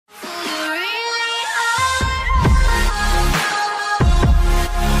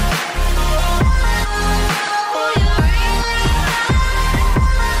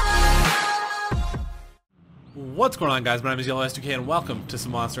What's going on, guys? My name is YellowS2K and welcome to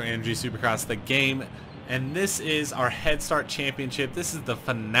some Monster Energy Supercross, the game. And this is our Head Start Championship. This is the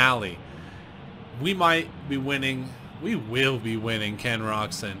finale. We might be winning, we will be winning Ken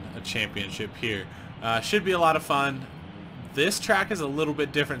Roczen a championship here. Should be a lot of fun. This track is a little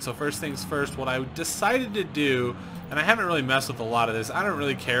bit different, so first things first, what I decided to do, and I haven't really messed with a lot of this, I don't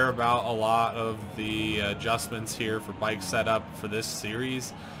really care about a lot of the adjustments here for bike setup for this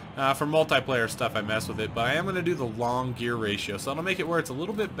series. For multiplayer stuff I mess with it, but I am going to do the long gear ratio, so it'll make it where it's a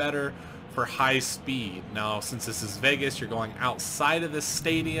little bit better for high speed. Now, since this is Vegas, you're going outside of the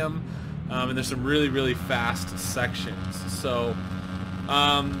stadium, and there's some really fast sections, so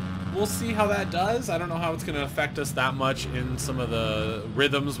we'll see how that does. I don't know how it's going to affect us that much in some of the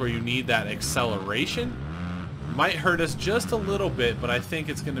rhythms where you need that acceleration. Might hurt us just a little bit, but I think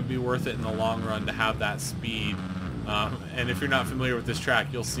it's going to be worth it in the long run to have that speed. And if you're not familiar with this track,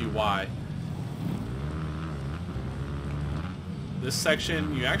 you'll see why. This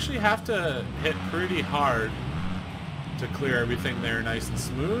section, you actually have to hit pretty hard to clear everything there nice and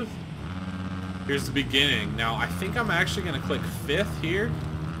smooth. Here's the beginning. Now, I think I'm actually going to click 5th here,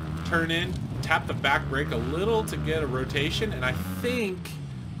 turn in, tap the back brake a little to get a rotation, and I think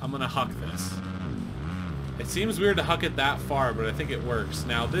I'm going to huck this. It seems weird to huck it that far, but I think it works.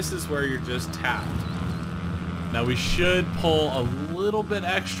 Now, this is where you're just tapped. Now we should pull a little bit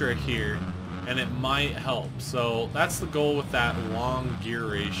extra here and it might help. So that's the goal with that long gear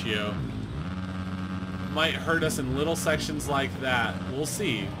ratio. Might hurt us in little sections like that. We'll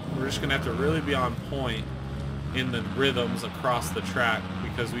see. We're just gonna have to really be on point in the rhythms across the track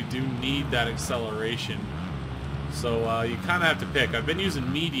because we do need that acceleration. So you kind of have to pick. I've been using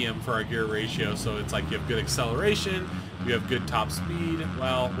medium for our gear ratio, so it's like you have good acceleration, you have good top speed.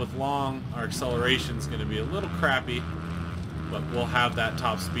 Well, with long, our acceleration is going to be a little crappy, but we'll have that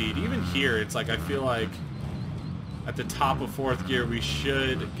top speed. Even here, it's like I feel like at the top of 4th gear, we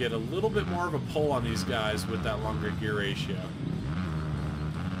should get a little bit more of a pull on these guys with that longer gear ratio.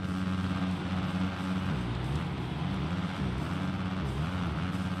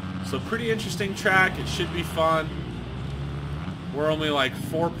 So pretty interesting track. It should be fun. We're only like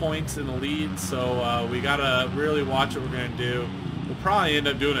 4 points in the lead, so we gotta really watch what we're gonna do. We'll probably end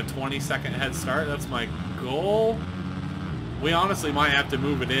up doing a 20-second head start. That's my goal. We honestly might have to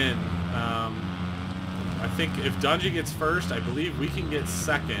move it in. I think if Dungy gets first, I believe we can get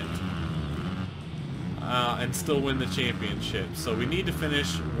second and still win the championship. So we need to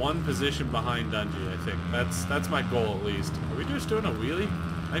finish 1 position behind Dungy. I think that's my goal at least. Are we just doing a wheelie?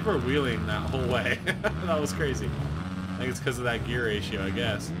 I think we're wheeling that whole way. That was crazy. I think it's because of that gear ratio, I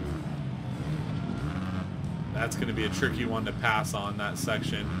guess. That's going to be a tricky one to pass on, that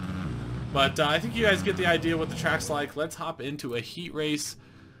section. But I think you guys get the idea what the track's like. Let's hop into a heat race.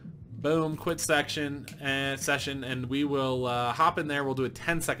 Boom, quit session, and we will hop in there. We'll do a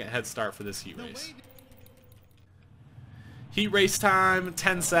 10-second head start for this heat race. Heat race time,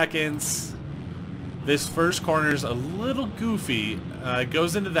 10 seconds. This first corner is a little goofy. It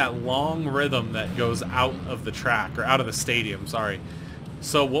goes into that long rhythm that goes out of the track, or out of the stadium, sorry.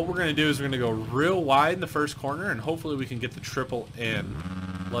 So what we're going to do is we're going to go real wide in the first corner, and hopefully we can get the triple in.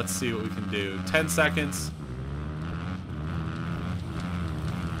 Let's see what we can do. 10 seconds.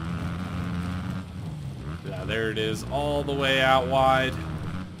 Yeah, there it is, all the way out wide.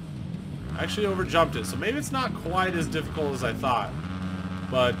 Actually overjumped it, so maybe it's not quite as difficult as I thought.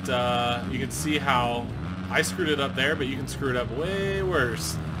 But you can see how I screwed it up there, but you can screw it up way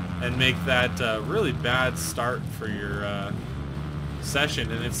worse and make that really bad start for your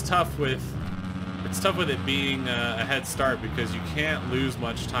session. And it's tough with it being a head start because you can't lose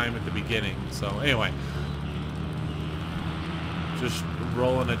much time at the beginning. So anyway, just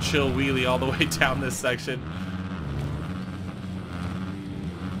rolling a chill wheelie all the way down this section.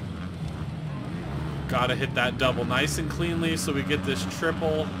 Gotta hit that double nice and cleanly so we get this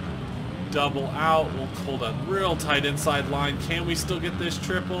triple. Double out. We'll hold a real tight inside line. Can we still get this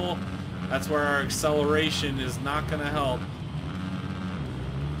triple? That's where our acceleration is not going to help.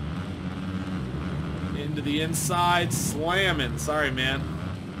 Into the inside. Slamming. Sorry, man.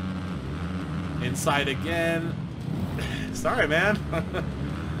 Inside again. Sorry, man.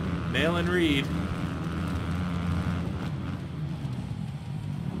 Nail and Reed.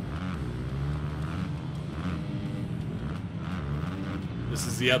 This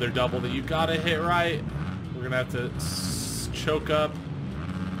is the other double that you gotta hit right. We're gonna have to choke up.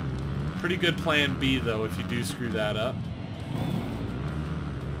 Pretty good plan B though if you do screw that up.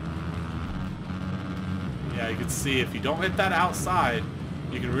 Yeah, you can see if you don't hit that outside,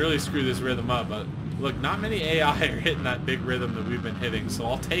 you can really screw this rhythm up. But look, not many AI are hitting that big rhythm that we've been hitting, so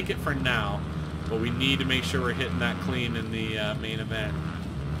I'll take it for now. But we need to make sure we're hitting that clean in the main event.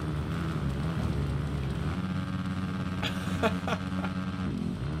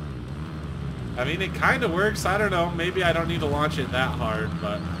 I mean, it kind of works. I don't know. Maybe I don't need to launch it that hard,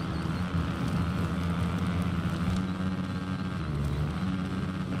 but...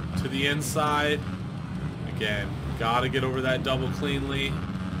 To the inside. Again, gotta get over that double cleanly.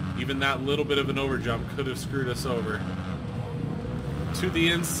 Even that little bit of an overjump could have screwed us over. To the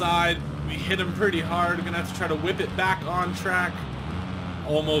inside. We hit him pretty hard. We're gonna have to try to whip it back on track.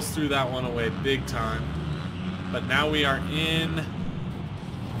 Almost threw that one away big time. But now we are in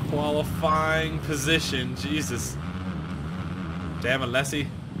qualifying position. Jesus. Damn it, Leslie.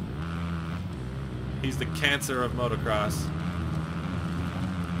 He's the cancer of motocross.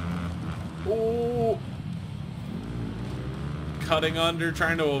 Oh. Cutting under,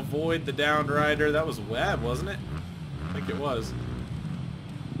 trying to avoid the downed rider. That was Webb, wasn't it? I think it was.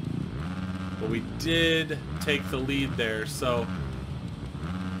 But we did take the lead there, so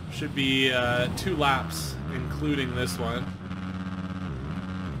should be 2 laps, including this one.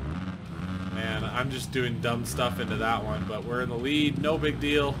 Man, I'm just doing dumb stuff into that one, but we're in the lead, no big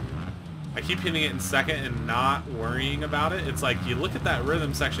deal. I keep hitting it in second and not worrying about it. It's like you look at that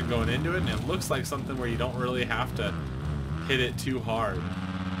rhythm section going into it, and it looks like something where you don't really have to hit it too hard.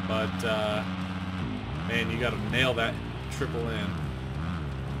 But, man, you got to nail that triple in.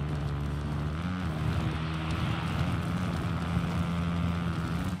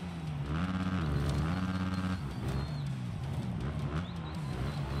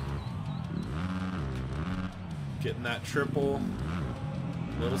 Getting that triple,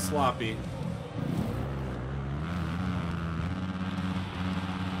 a little sloppy.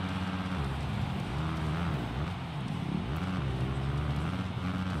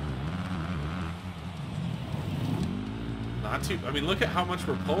 Not too, I mean, look at how much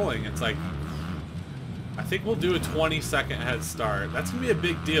we're pulling. It's like, I think we'll do a 20-second head start. That's gonna be a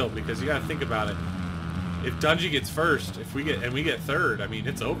big deal because you gotta think about it. If Dungey gets first, if we get third, I mean,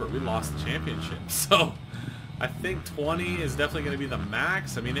 it's over. We lost the championship. So I think 20 is definitely going to be the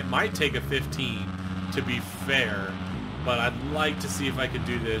max. I mean, it might take a 15 to be fair, but I'd like to see if I could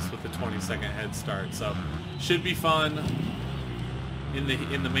do this with a 20-second head start. So should be fun in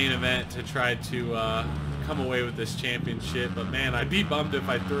the main event to try to come away with this championship. But man, I'd be bummed if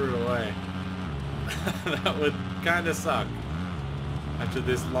I threw it away. That would kind of suck after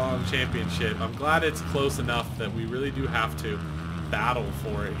this long championship. I'm glad it's close enough that we really do have to battle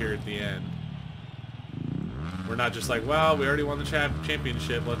for it here at the end. We're not just like, well, we already won the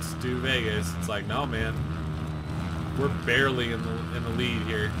championship, let's do Vegas. It's like, no, man, we're barely in the lead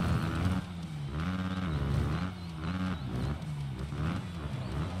here.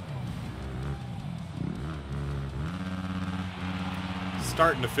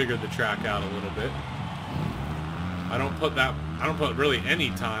 Starting to figure the track out a little bit. I don't put really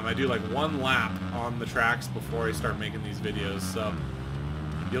any time. I do like 1 lap on the tracks before I start making these videos, so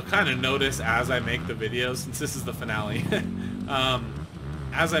you'll kind of notice as I make the videos, since this is the finale,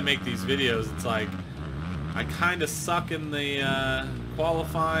 as I make these videos, it's like I kind of suck in the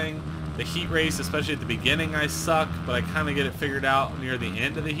qualifying, the heat race, especially at the beginning I suck, but I kind of get it figured out near the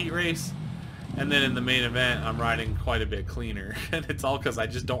end of the heat race. And then in the main event, I'm riding quite a bit cleaner. And it's all because I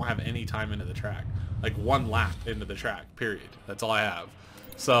just don't have any time into the track. Like 1 lap into the track, period. That's all I have.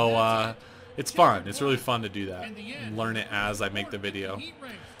 So, it's fun. It's really fun to do that and learn it as I make the video.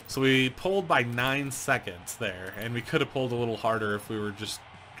 So we pulled by 9 seconds there, and we could have pulled a little harder if we were just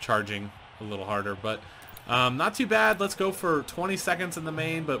charging a little harder, but not too bad. Let's go for 20 seconds in the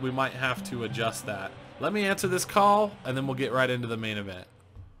main, but we might have to adjust that. Let me answer this call, and then we'll get right into the main event.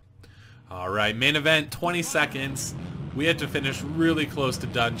 Alright, main event, 20 seconds. We have to finish really close to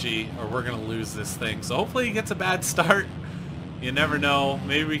Dungey, or we're going to lose this thing. So hopefully he gets a bad start. You never know.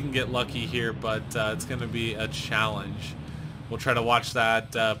 Maybe we can get lucky here, but it's going to be a challenge. We'll try to watch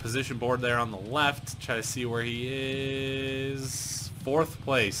that position board there on the left. Try to see where he is. 4th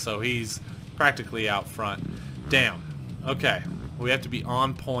place, so he's practically out front. Damn. Okay. We have to be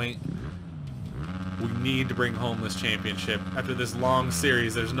on point. We need to bring home this championship. After this long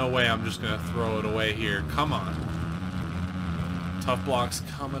series, there's no way I'm just going to throw it away here. Come on. Tough blocks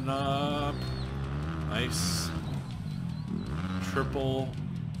coming up. Nice. Triple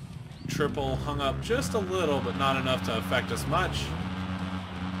hung up just a little, but not enough to affect us much.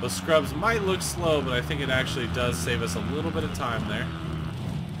 Those scrubs might look slow, but I think it actually does save us a little bit of time there.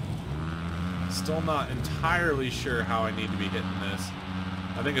 Still not entirely sure how I need to be hitting this.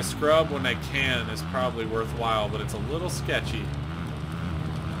 I think a scrub when I can is probably worthwhile, but it's a little sketchy.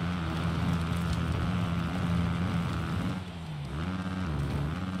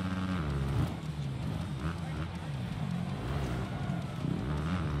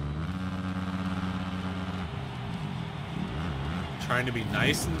 Trying to be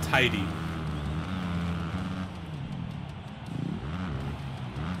nice and tidy.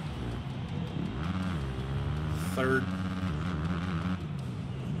 Third.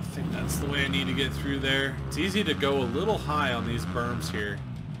 I think that's the way I need to get through there. It's easy to go a little high on these berms here.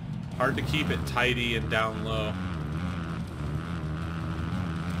 Hard to keep it tidy and down low.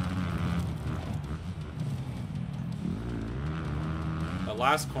 The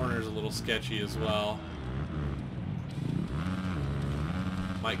last corner is a little sketchy as well.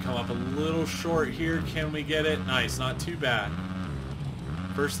 Might come up a little short here. Can we get it? Nice, not too bad.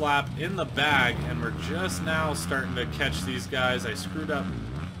 First lap in the bag, and we're just now starting to catch these guys. I screwed up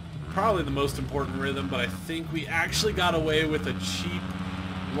probably the most important rhythm, but I think we actually got away with a cheap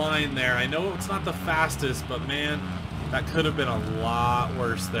line there. I know it's not the fastest, but man, that could have been a lot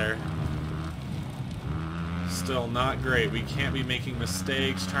worse there. Still not great. We can't be making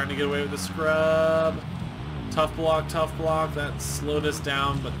mistakes. Trying to get away with the scrub. Tough block, tough block. That slowed us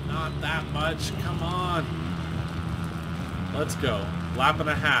down, but not that much. Come on. Let's go. Lap and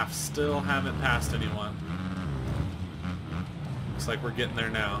a half. Still haven't passed anyone. Looks like we're getting there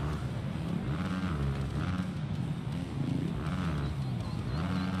now.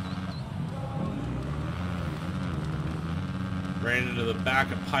 Ran into the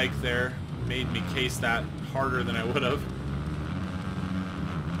back of Pike there. Made me case that harder than I would have.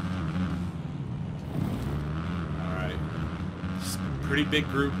 Pretty big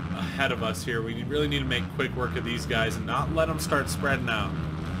group ahead of us here. We really need to make quick work of these guys and not let them start spreading out.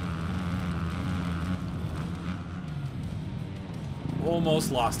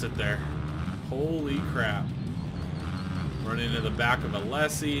 Almost lost it there. Holy crap. Run into the back of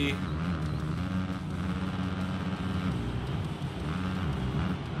Alessi.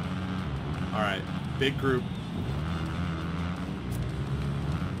 Alright, big group.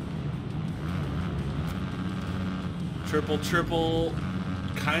 Triple, triple,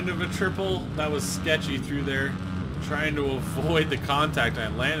 kind of a triple. That was sketchy through there. Trying to avoid the contact. I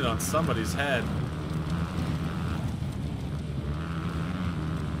landed on somebody's head.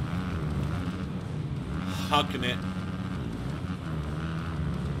 Hucking it.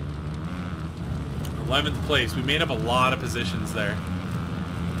 11th place. We made up a lot of positions there.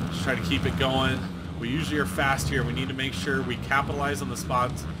 Just try to keep it going. We usually are fast here. We need to make sure we capitalize on the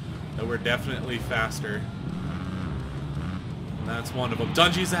spots that we're definitely faster. That's one of them.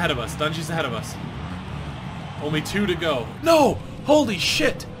 Dungey's ahead of us. Dungey's ahead of us. Only 2 to go. No! Holy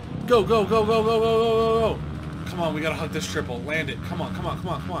shit! Go, go, go, go, go, go, go, go, go. Come on, we gotta hug this triple. Land it. Come on, come on, come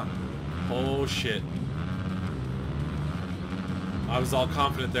on, come on. Oh, shit. I was all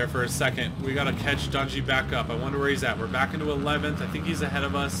confident there for a second. We gotta catch Dungey back up. I wonder where he's at. We're back into 11th. I think he's ahead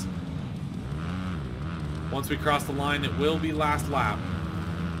of us. Once we cross the line, it will be last lap.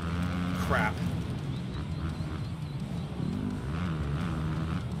 Crap.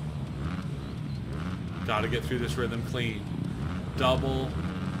 Got to get through this rhythm clean. Double,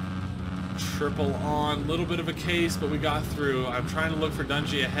 triple on. Little bit of a case, but we got through. I'm trying to look for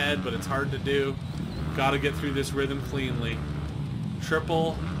Dungey ahead, but it's hard to do. Got to get through this rhythm cleanly.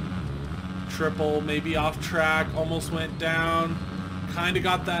 Triple, triple, maybe off track. Almost went down. Kind of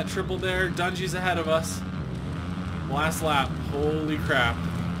got that triple there. Dungey's ahead of us. Last lap. Holy crap.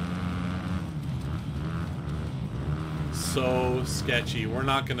 So sketchy. We're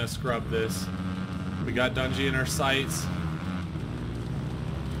not going to scrub this. We got Dungey in our sights.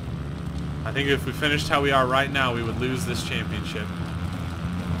 I think if we finished how we are right now, we would lose this championship.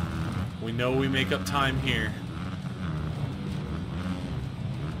 We know we make up time here.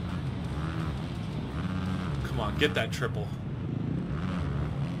 Come on, get that triple.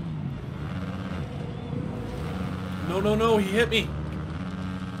 No, no, no, he hit me.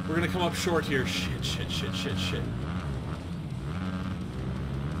 We're gonna come up short here. Shit, shit, shit, shit, shit.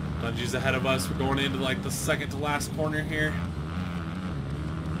 Dungey's ahead of us. We're going into like the second to last corner here.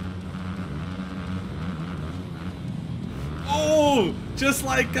 Oh, just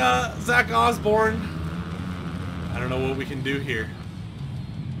like Zach Osborne. I don't know what we can do here.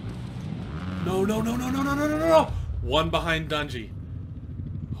 No, no, no, no, no, no, no, no, no. One behind Dungey.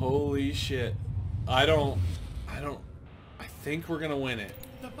 Holy shit. I think we're gonna win it.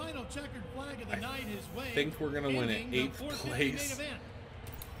 The final checkered flag of the night is waved. I think we're gonna win it. 8th place.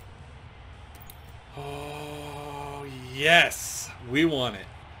 Oh, yes. We won it.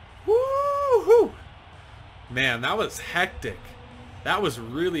 Woo-hoo! Man, that was hectic. That was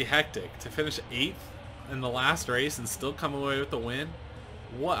really hectic. To finish 8th in the last race and still come away with the win.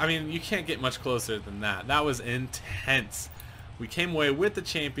 What? I mean, you can't get much closer than that. That was intense. We came away with the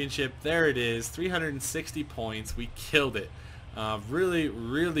championship. There it is. 360 points. We killed it.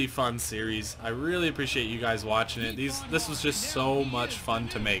 Really fun series. I really appreciate you guys watching it. This was just so much fun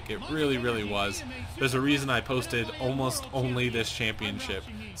to make. It really was. There's a reason I posted almost only this championship.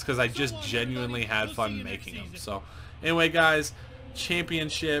 It's because I just genuinely had fun making them. So anyway, guys,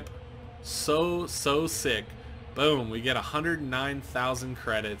 championship, so sick. Boom, we get 109,000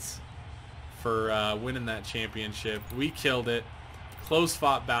 credits for winning that championship. We killed it. Close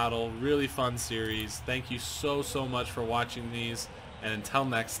fought battle, really fun series. Thank you so much for watching these, and until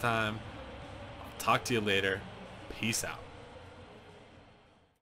next time, I'll talk to you later. Peace out.